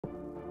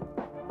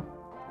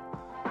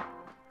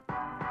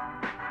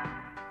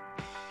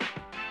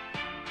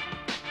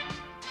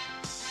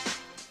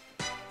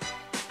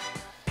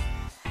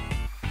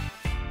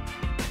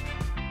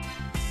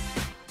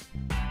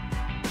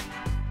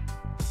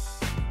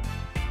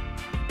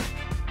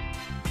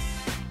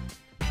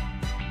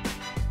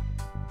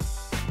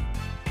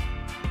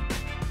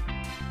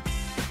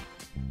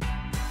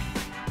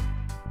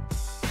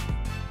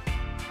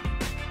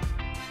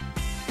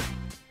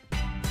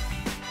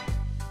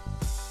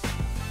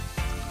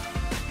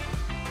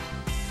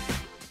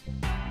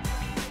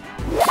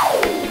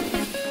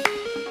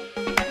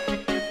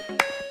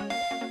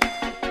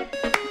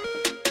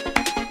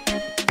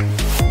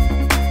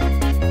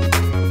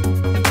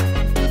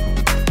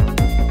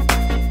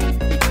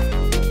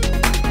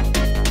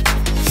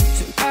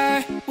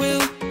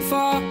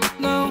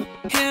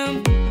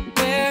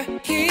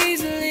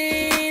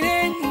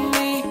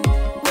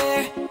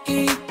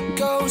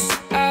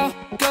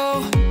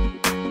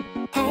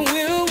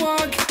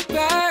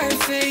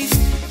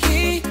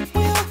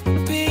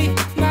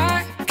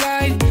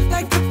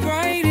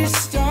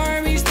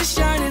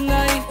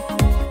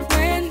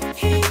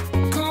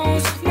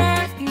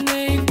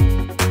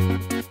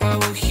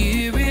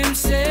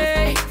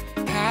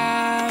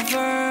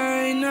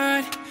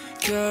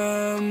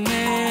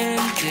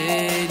commanded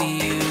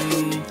you.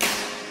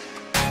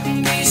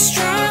 Be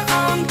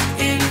strong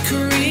and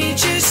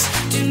courageous.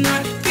 Do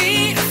not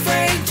be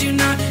afraid. Do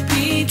not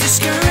be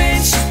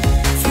discouraged.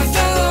 For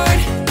the Lord,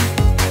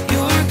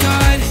 your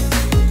God,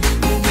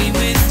 will be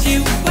with you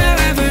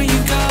wherever you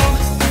go.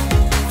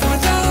 For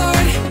the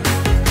Lord,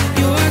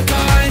 your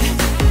God,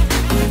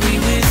 will be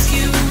with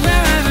you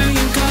wherever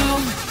you go.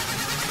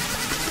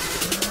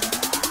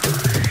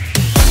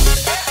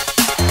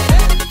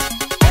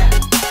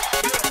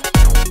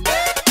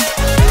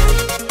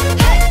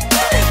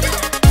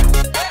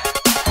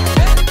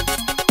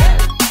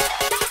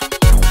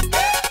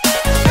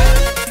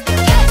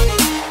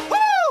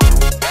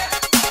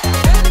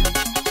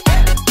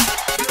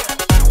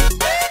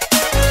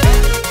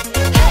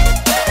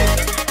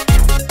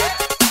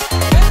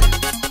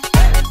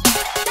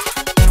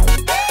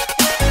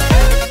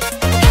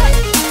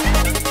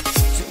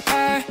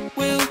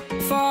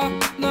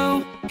 Follow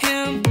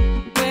him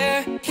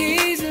where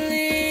he's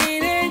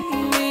leading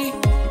me.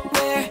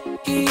 Where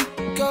he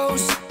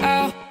goes,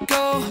 I'll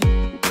go.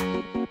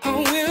 I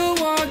will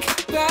walk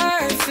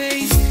by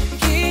faith.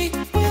 He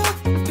will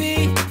be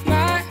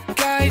my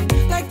guide,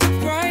 like the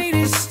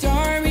brightest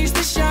star. He's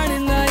the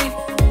shining light.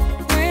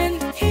 When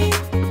he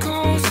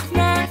calls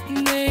my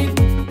name,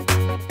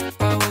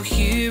 I will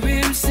hear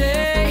him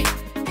say,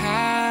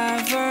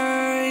 have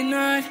I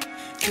not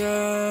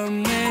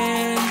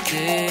commanded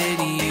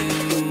you?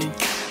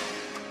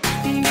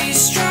 Be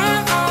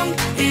strong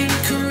and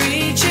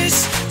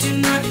courageous. Do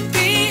not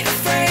be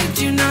afraid.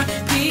 Do not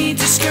be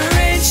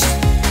discouraged.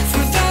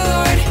 For the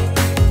Lord,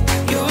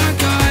 your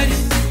God,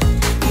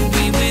 will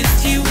be with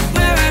you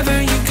wherever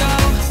you go.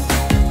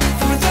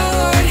 For the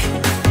Lord,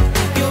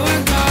 your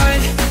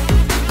God,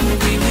 will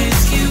be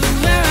with you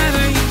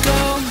wherever you go.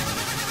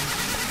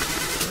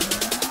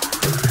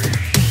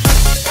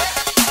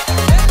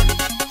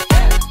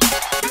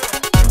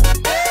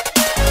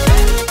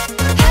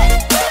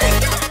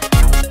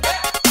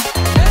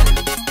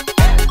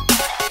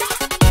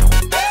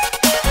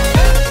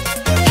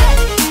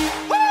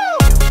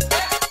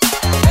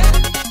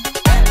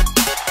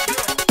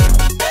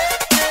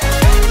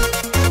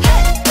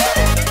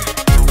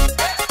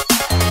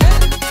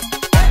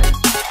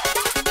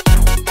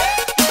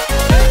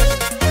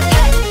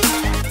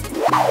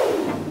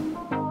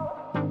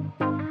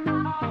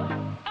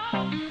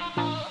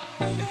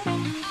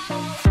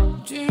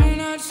 Do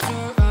not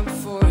store up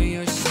for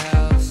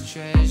yourselves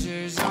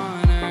treasures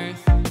on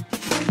earth,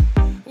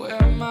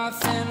 where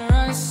moth and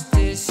rust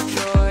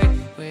destroy,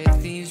 where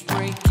thieves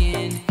break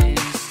in and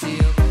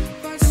steal.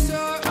 But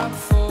store up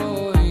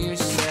for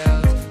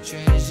yourselves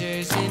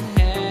treasures in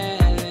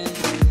heaven,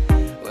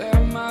 where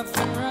moth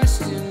and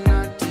rust do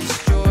not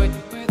destroy,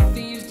 where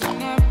thieves do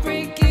not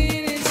break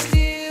in and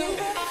steal.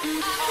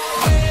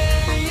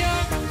 Where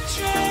your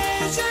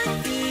treasure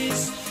is,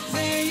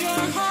 there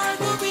your heart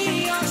will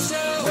be also.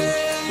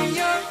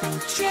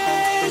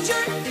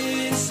 Treasure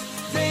is,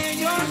 then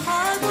your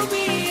heart will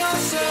be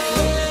also.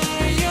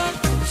 Where your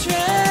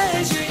treasure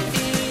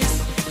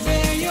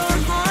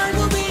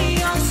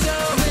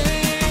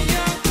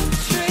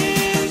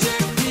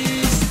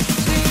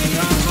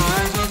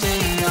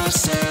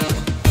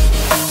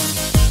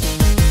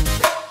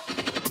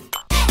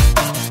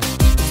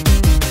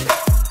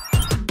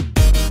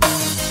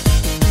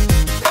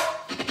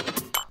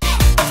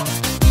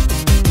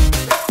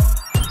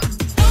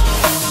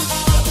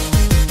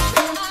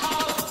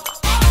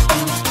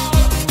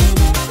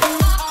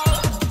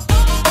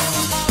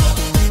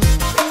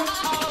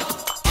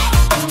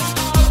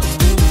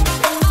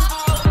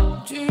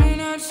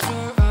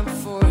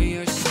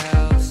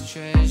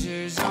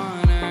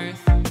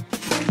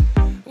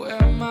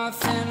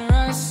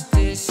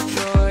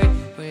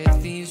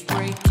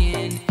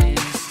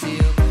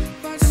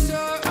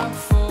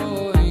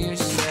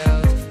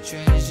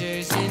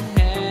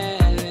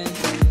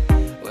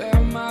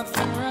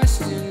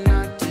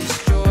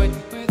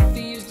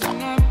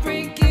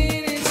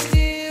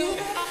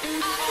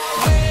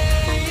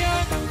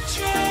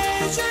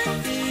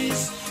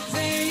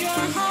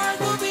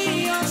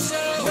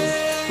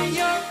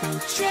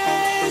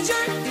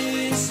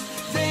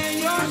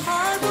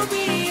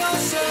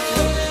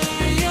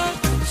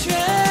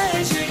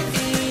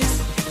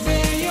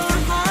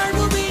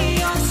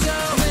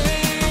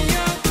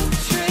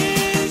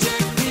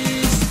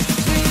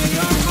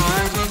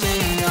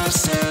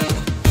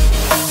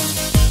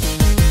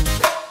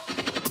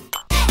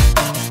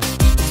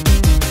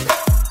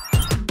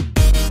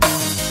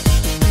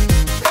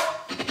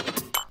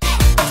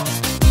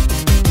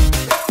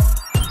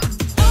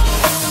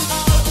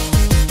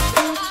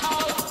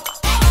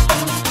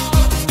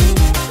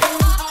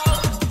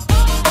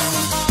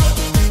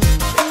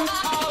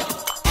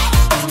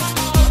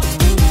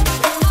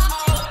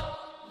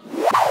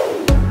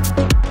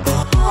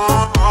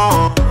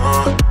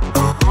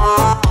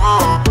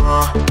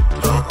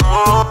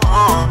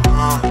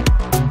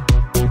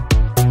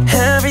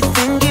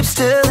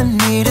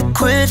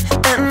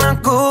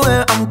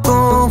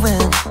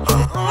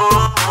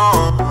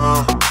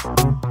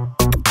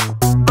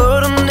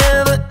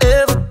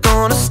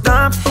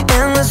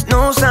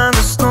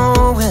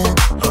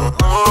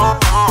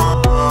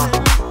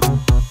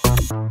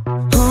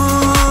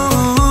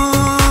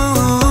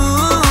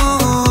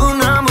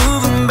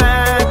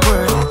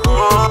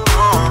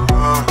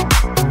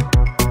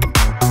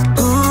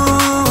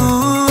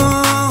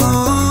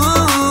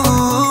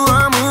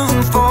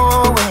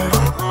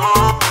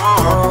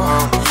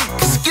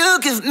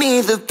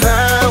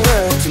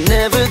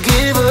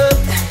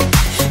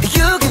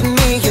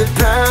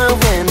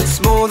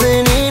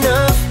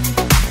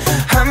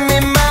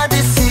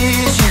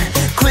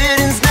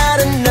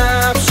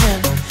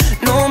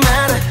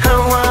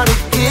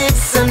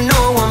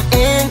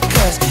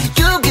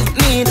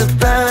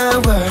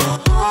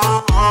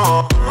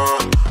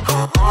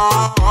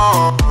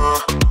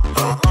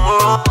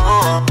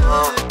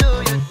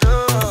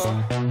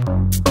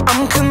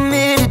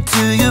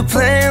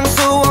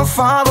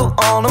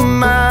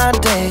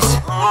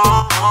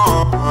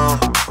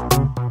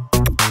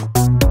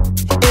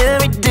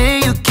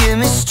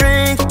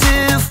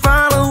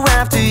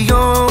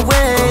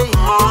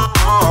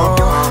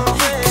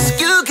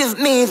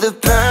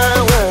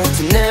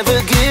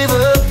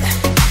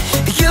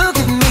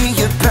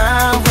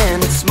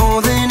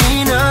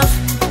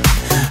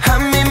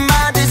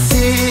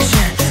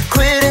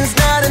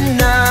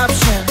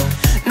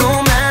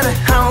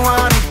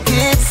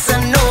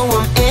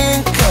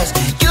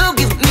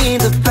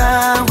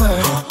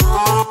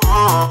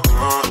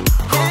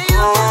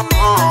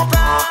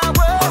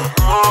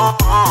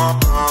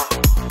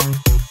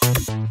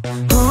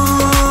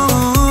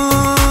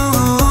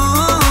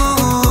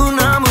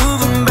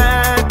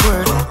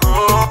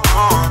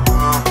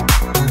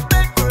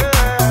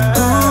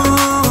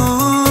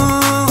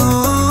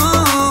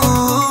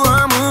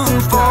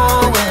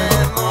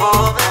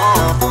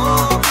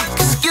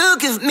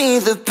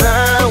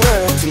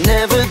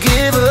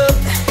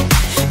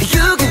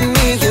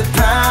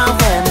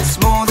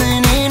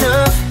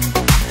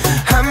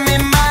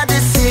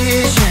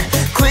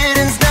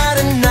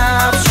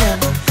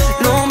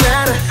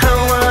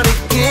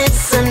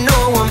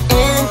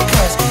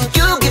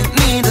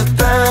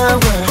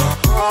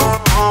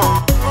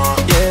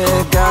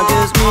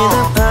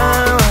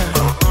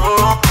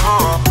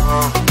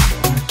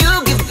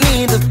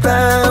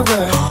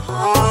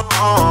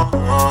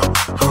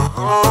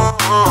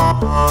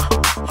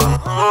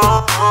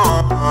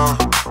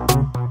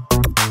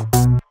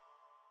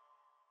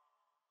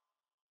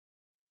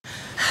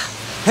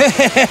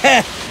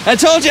I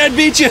told you I'd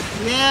beat you.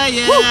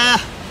 Yeah.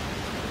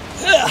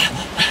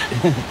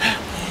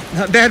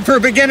 Not bad for a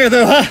beginner,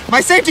 though, huh?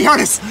 My safety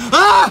harness.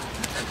 Ah!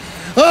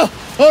 Oh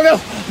no,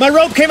 my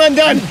rope came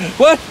undone.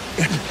 What?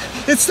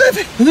 It's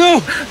slipping.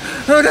 No.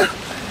 Oh no,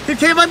 it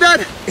came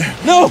undone.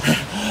 No.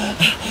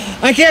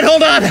 I can't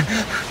hold on.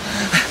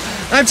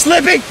 I'm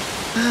slipping.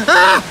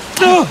 Ah!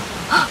 No.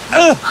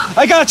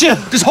 I got you.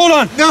 Just hold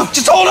on. No.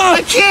 Just hold on.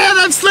 I can't,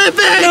 I'm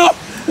slipping. No.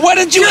 Why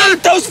did you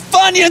eat those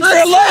Funyuns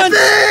for lunch?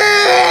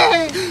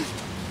 Slipping.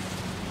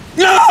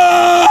 No.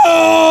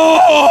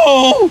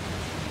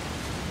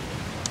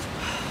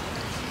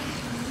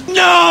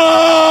 No.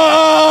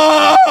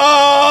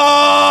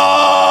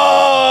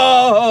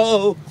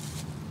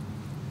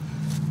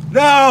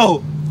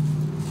 No.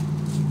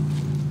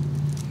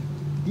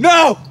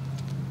 No.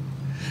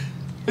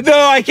 No,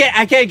 I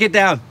can't get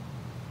down.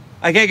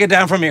 I can't get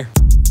down from here.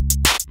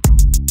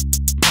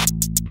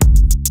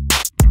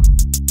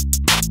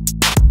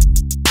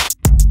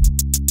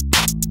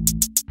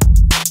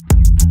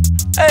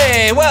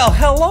 Hey, well,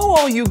 hello,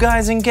 all you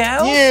guys and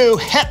gals. You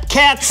hep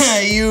cats.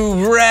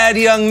 You rad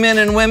young men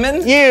and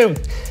women. You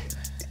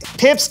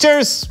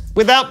hipsters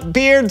without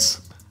beards.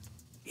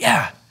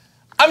 Yeah.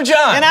 I'm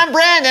John. And I'm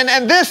Brandon,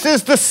 and this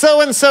is the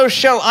So-and-So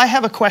Show. I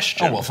have a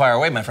question. Oh, well, fire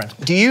away, my friend.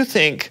 Do you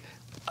think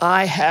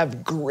I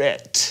have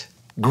grit?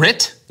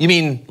 Grit? You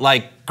mean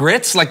like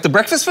grits, like the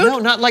breakfast food? No,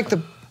 not like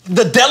the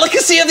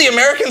delicacy of the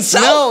American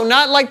South? No,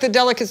 not like the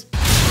delicacy.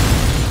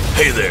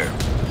 Hey there.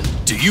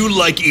 Do you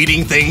like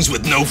eating things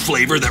with no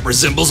flavor that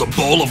resembles a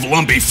bowl of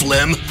lumpy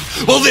phlegm?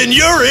 Well, then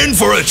you're in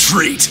for a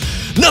treat.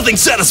 Nothing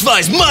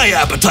satisfies my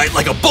appetite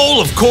like a bowl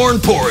of corn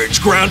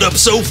porridge ground up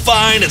so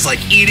fine it's like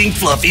eating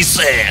fluffy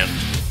sand.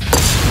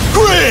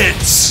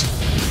 Grits!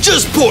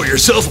 Just pour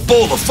yourself a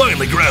bowl of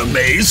finely ground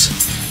maize.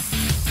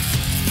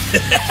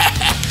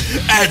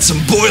 Add some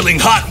boiling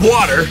hot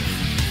water.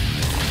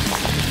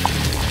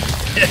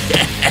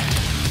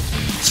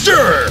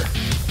 Stir.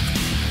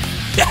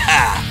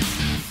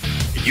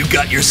 You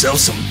got yourself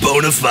some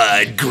bona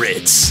fide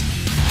grits.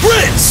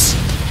 Grits!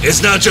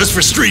 It's not just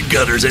for street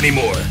gutters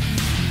anymore.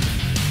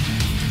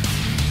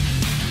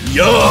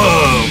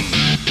 Yum!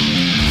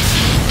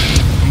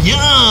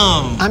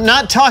 Yum! I'm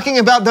not talking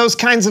about those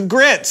kinds of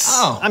grits.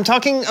 Oh. I'm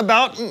talking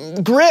about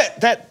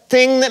grit, that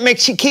thing that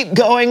makes you keep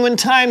going when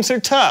times are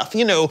tough.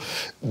 You know,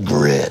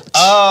 grit.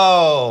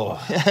 Oh.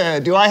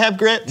 Do I have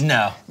grit?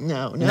 No.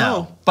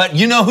 No. But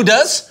you know who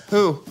does?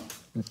 Who?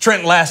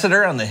 Trent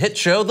Lassiter on the hit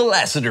show, The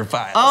Lassiter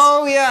Files.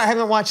 Oh, yeah, I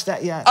haven't watched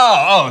that yet.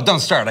 Oh, don't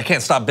start. I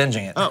can't stop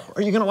binging it. Oh,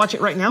 are you gonna watch it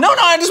right now? No,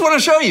 I just want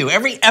to show you.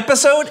 Every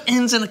episode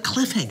ends in a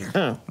cliffhanger.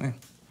 Oh.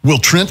 Will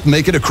Trent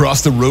make it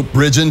across the rope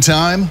bridge in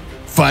time?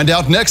 Find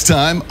out next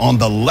time on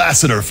The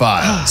Lassiter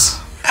Files.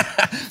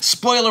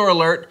 Spoiler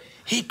alert,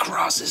 he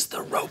crosses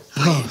the rope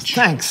bridge. Oh,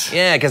 thanks.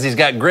 Yeah, because he's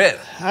got grit.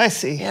 I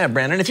see. Yeah,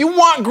 Brandon, if you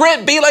want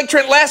grit, be like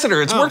Trent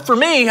Lassiter. It's worked for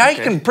me. I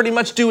can pretty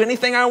much do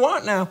anything I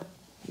want now.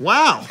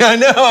 Wow. I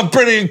know, I'm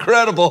pretty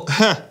incredible.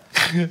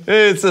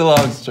 It's a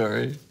long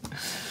story.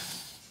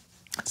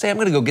 Say, I'm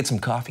gonna go get some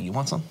coffee. You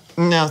want some?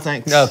 No,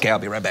 thanks. Okay, I'll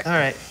be right back. All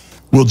right.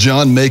 Will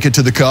John make it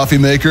to the coffee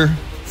maker?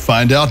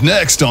 Find out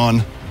next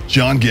on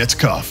John Gets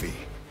Coffee.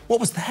 What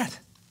was that?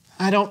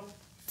 I don't...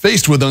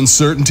 Faced with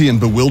uncertainty and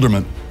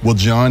bewilderment, will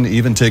John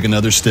even take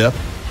another step?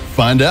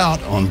 Find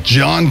out on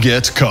John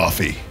Gets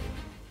Coffee.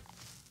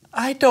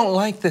 I don't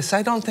like this.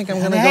 I don't think I'm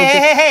gonna go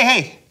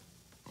Hey.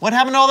 What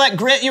happened to all that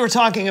grit you were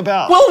talking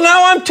about? Well,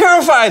 now I'm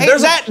terrified. Hey,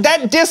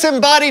 that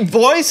disembodied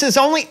voice is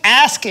only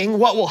asking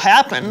what will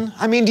happen.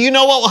 I mean, do you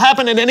know what will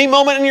happen at any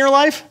moment in your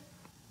life?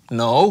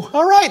 No.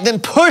 All right, then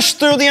push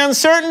through the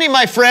uncertainty,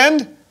 my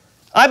friend.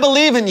 I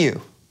believe in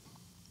you.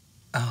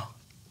 Oh,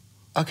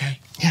 okay.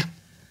 Yeah.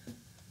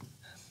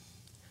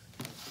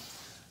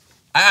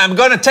 I'm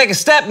gonna take a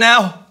step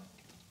now.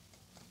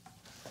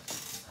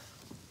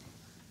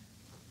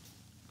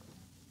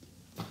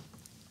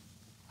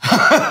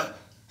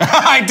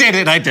 I did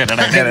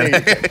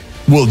it.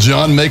 Will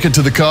John make it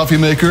to the coffee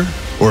maker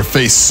or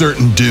face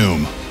certain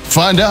doom?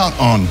 Find out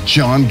on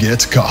John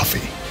Gets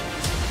Coffee.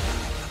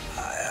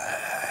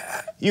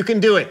 You can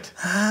do it.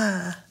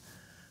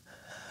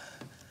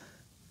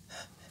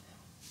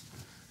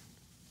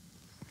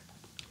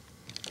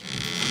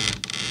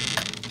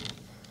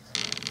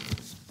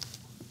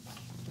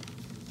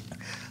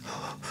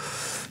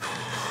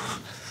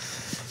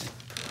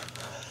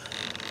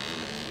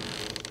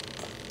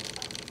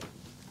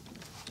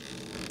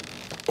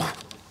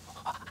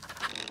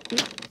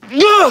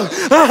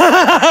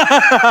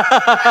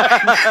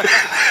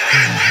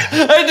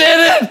 I did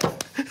it!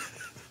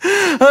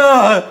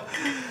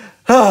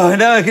 Oh,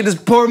 now I can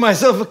just pour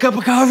myself a cup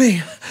of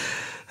coffee.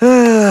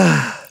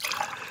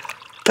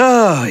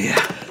 Oh,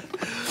 yeah.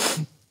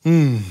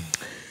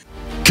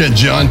 Can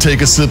John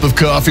take a sip of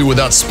coffee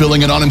without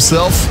spilling it on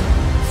himself?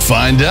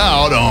 Find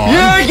out on...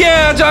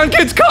 Yeah, John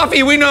Gets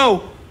Coffee, we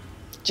know.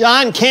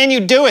 John, can you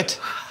do it?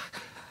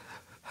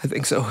 I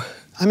think so.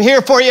 I'm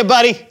here for you,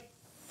 buddy.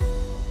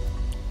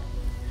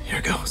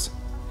 Here goes.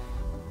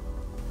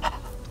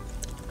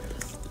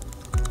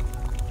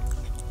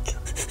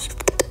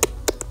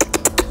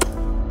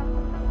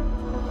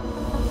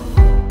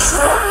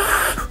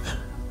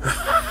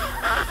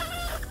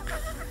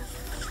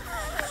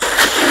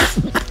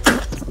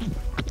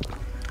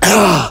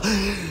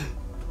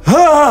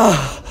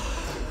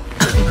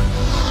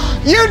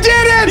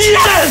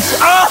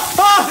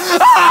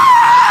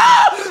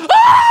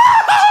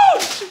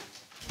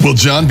 Will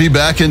John be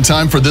back in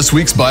time for this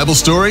week's Bible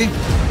story?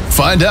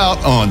 Find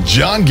out on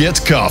John Gets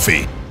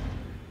Coffee.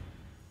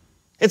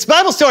 It's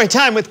Bible story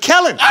time with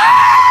Kellen.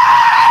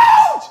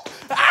 Ouch!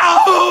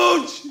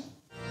 Ouch!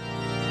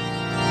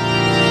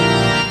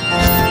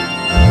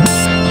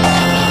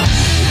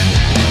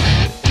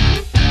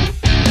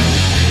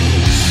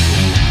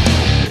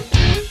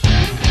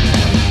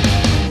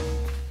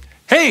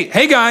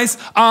 Hey guys,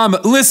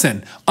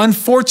 listen,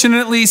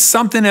 unfortunately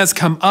something has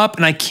come up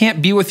and I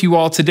can't be with you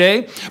all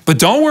today, but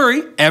don't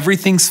worry,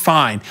 everything's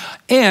fine.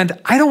 And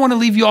I don't want to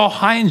leave you all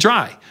high and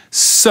dry.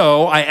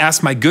 So I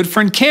asked my good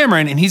friend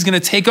Cameron and he's going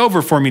to take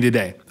over for me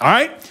today. All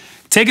right?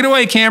 Take it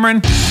away,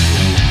 Cameron.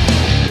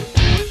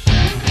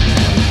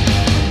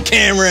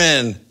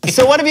 Cameron.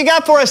 So what have you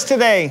got for us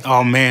today?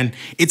 Oh man,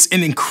 it's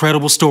an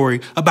incredible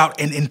story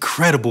about an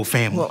incredible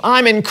family. Well,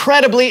 I'm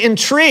incredibly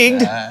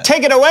intrigued.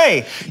 Take it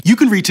away. You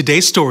can read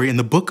today's story in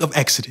the book of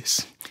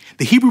Exodus.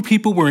 The Hebrew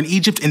people were in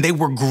Egypt and they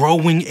were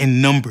growing in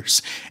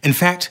numbers. In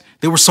fact,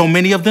 there were so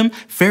many of them,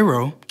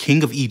 Pharaoh,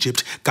 king of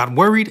Egypt, got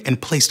worried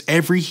and placed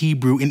every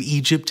Hebrew in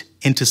Egypt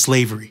into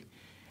slavery.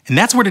 And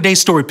that's where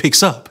today's story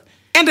picks up.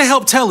 And to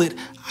help tell it,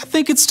 I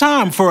think it's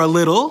time for a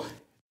little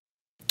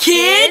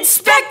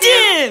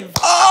Kidspective!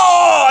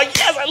 Oh,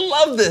 yes, I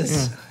love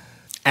this.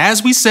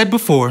 As we said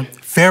before,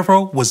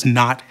 Pharaoh was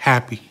not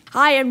happy.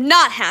 I am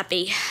not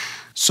happy.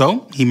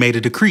 So he made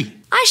a decree,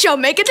 I shall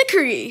make a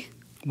decree.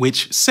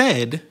 which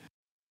said,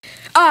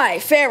 I,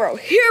 Pharaoh,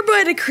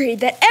 hereby decree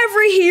that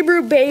every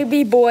Hebrew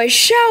baby boy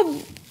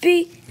shall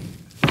be...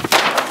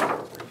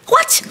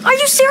 What? Are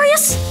you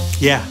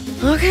serious? yeah,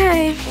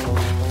 Okay.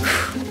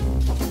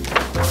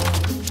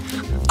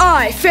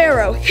 I,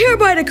 Pharaoh,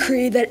 hereby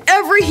decree that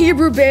every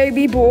Hebrew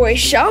baby boy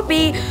shall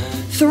be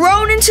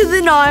thrown into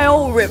the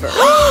Nile River.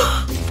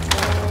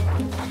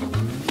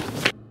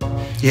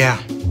 yeah,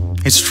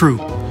 it's true.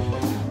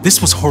 This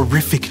was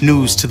horrific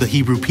news to the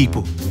Hebrew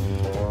people.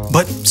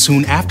 But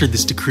soon after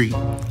this decree,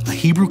 a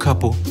Hebrew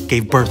couple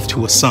gave birth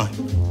to a son.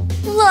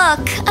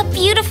 Look, a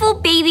beautiful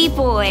baby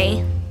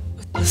boy.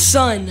 A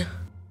son.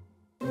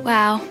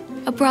 Wow,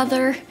 a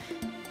brother.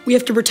 We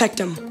have to protect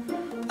him.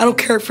 I don't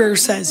care what Pharaoh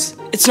says.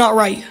 It's not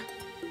right.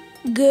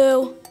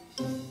 Go.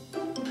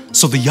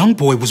 So the young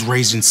boy was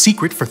raised in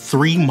secret for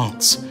 3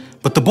 months.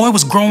 But the boy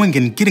was growing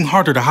and getting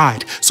harder to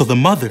hide. So the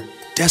mother,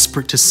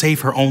 desperate to save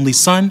her only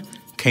son,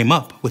 came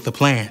up with a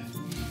plan.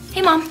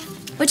 Hey, Mom,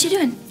 what you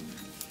doing?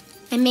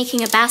 I'm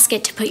making a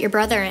basket to put your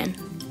brother in.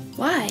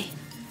 Why?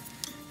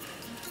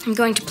 I'm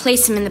going to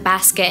place him in the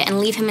basket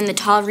and leave him in the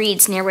tall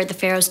reeds near where the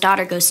Pharaoh's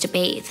daughter goes to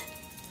bathe.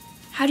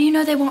 How do you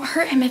know they won't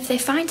hurt him if they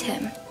find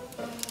him?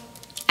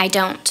 I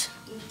don't,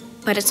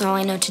 but it's all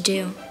I know to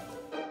do.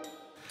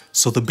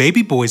 So the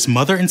baby boy's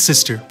mother and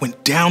sister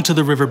went down to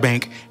the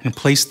riverbank and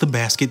placed the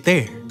basket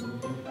there.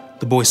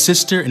 The boy's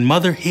sister and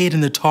mother hid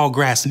in the tall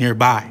grass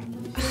nearby.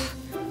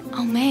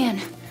 Oh man,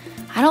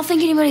 I don't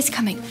think anybody's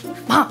coming.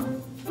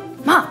 Mom,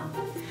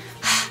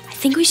 I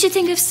think we should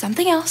think of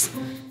something else.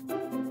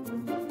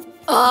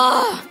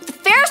 Ugh, the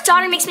Pharaoh's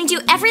daughter makes me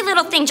do every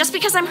little thing just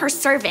because I'm her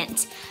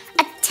servant.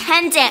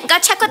 Attendant, go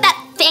check what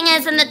that thing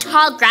is in the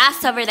tall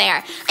grass over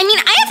there. I mean,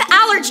 I have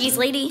allergies,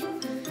 lady.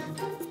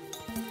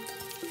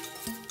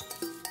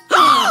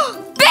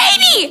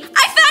 Baby!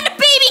 I found a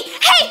baby!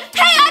 Hey,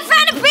 I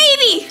found a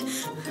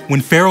baby!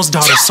 When Pharaoh's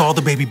daughter saw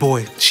the baby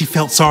boy, she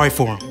felt sorry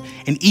for him.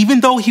 And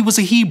even though he was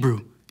a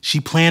Hebrew, she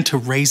planned to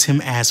raise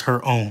him as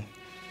her own.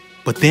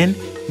 But then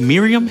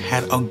Miriam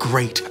had a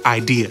great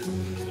idea.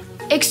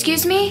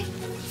 Excuse me?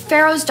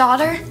 Pharaoh's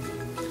daughter?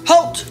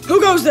 Halt! Who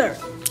goes there?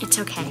 It's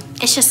okay.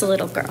 It's just a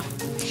little girl.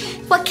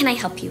 What can I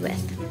help you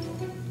with?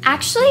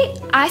 Actually,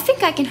 I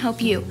think I can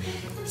help you.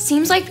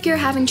 Seems like you're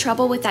having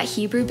trouble with that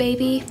Hebrew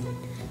baby.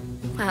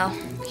 Well,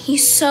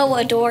 he's so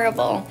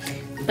adorable,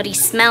 but he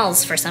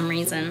smells for some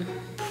reason.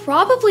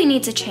 Probably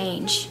needs a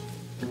change.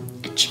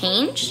 A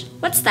change?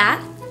 What's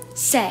that?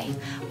 Say,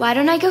 why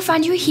don't I go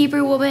find you a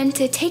Hebrew woman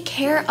to take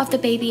care of the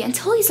baby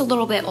until he's a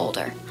little bit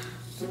older?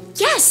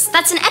 Yes,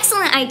 that's an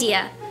excellent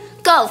idea.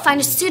 Go,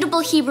 find a suitable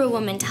Hebrew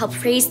woman to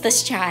help raise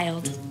this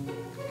child.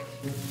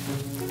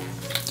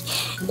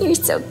 You're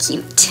so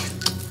cute,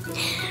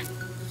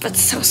 but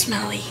so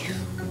smelly.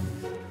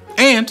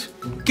 And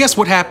guess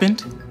what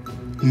happened?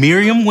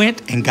 Miriam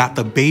went and got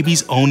the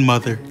baby's own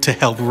mother to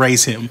help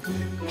raise him,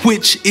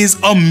 which is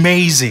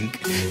amazing.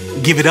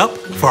 Give it up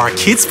for our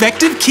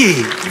Kidspective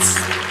kids.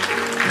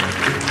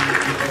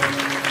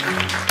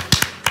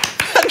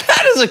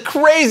 That is a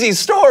crazy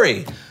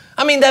story.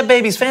 I mean, that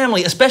baby's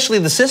family, especially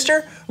the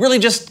sister, really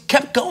just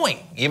kept going,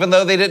 even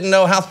though they didn't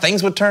know how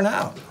things would turn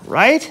out.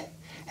 Right?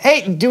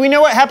 Hey, do we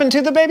know what happened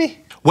to the baby?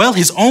 Well,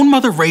 his own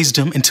mother raised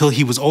him until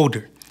he was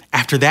older.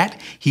 After that,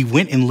 he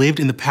went and lived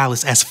in the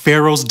palace as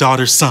Pharaoh's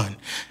daughter's son.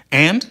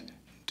 And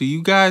do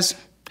you guys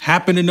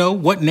happen to know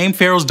what name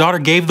Pharaoh's daughter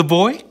gave the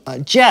boy?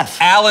 Jeff.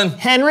 Alan.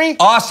 Henry.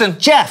 Austin.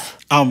 Jeff.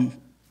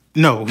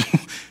 No.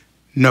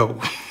 No.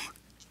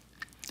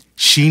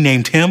 She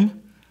named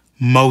him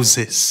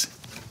Moses.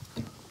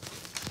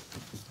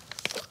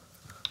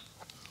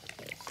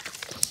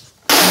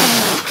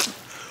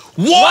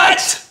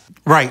 What?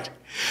 Right.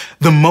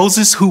 The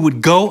Moses who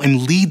would go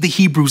and lead the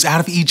Hebrews out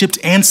of Egypt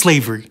and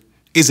slavery.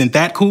 Isn't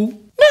that cool?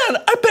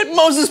 Man, I bet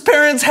Moses'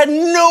 parents had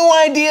no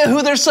idea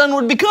who their son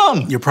would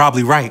become. You're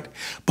probably right.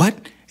 But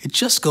it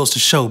just goes to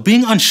show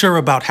being unsure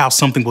about how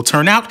something will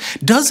turn out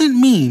doesn't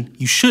mean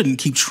you shouldn't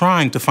keep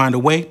trying to find a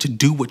way to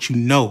do what you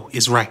know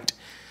is right.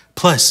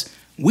 Plus,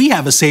 we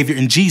have a Savior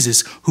in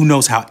Jesus who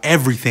knows how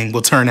everything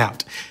will turn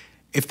out.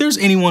 If there's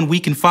anyone we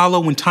can follow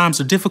when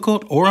times are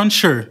difficult or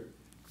unsure,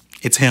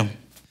 it's him.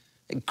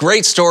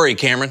 Great story,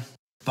 Cameron.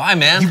 Bye,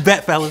 man. You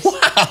bet, fellas.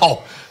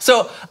 Wow.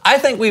 So I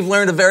think we've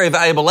learned a very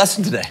valuable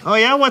lesson today. Oh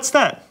yeah, what's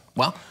that?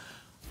 Well,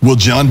 Will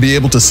John be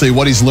able to say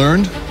what he's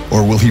learned,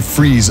 or will he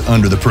freeze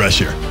under the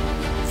pressure?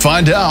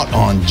 Find out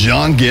on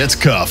John Gets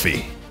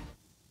Coffee.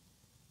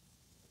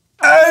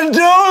 don't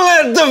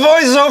let the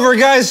voiceover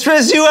guy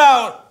stress you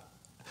out.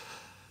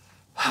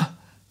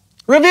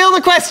 Reveal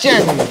the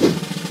question.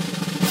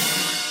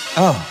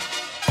 Oh.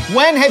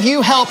 When have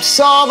you helped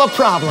solve a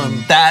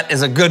problem? That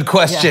is a good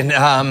question.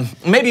 Yeah.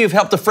 Maybe you've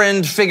helped a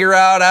friend figure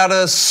out how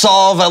to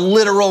solve a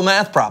literal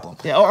math problem.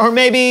 Yeah, or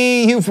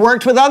maybe you've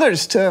worked with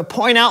others to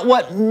point out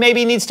what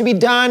maybe needs to be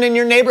done in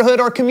your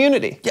neighborhood or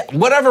community. Yeah,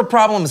 whatever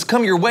problem has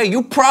come your way,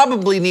 you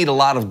probably need a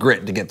lot of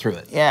grit to get through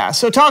it. Yeah,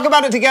 so talk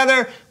about it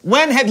together.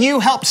 When have you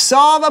helped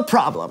solve a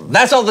problem?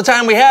 That's all the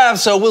time we have,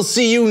 so we'll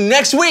see you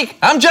next week.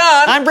 I'm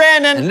John. I'm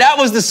Brandon. And that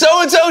was the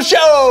So-and-So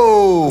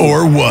Show.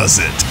 Or was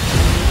it?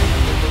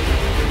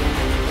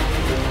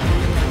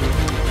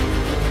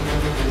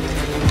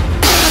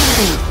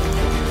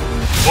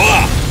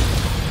 Wow.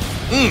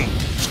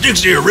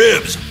 Sticks to your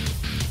ribs.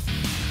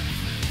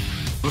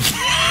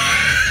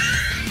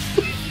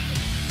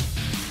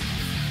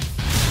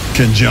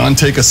 Can John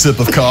take a sip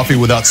of coffee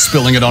without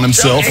spilling it on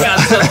himself?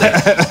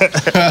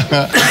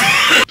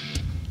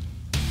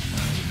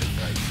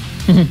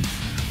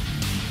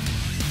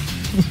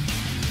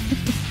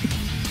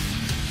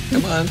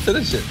 Come on,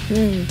 finish it.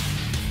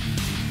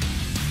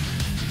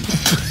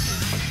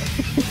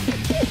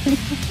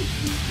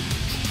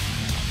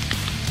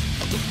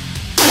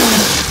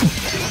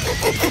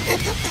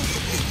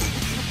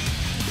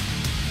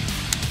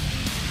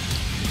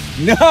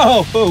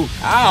 No!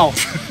 Ow!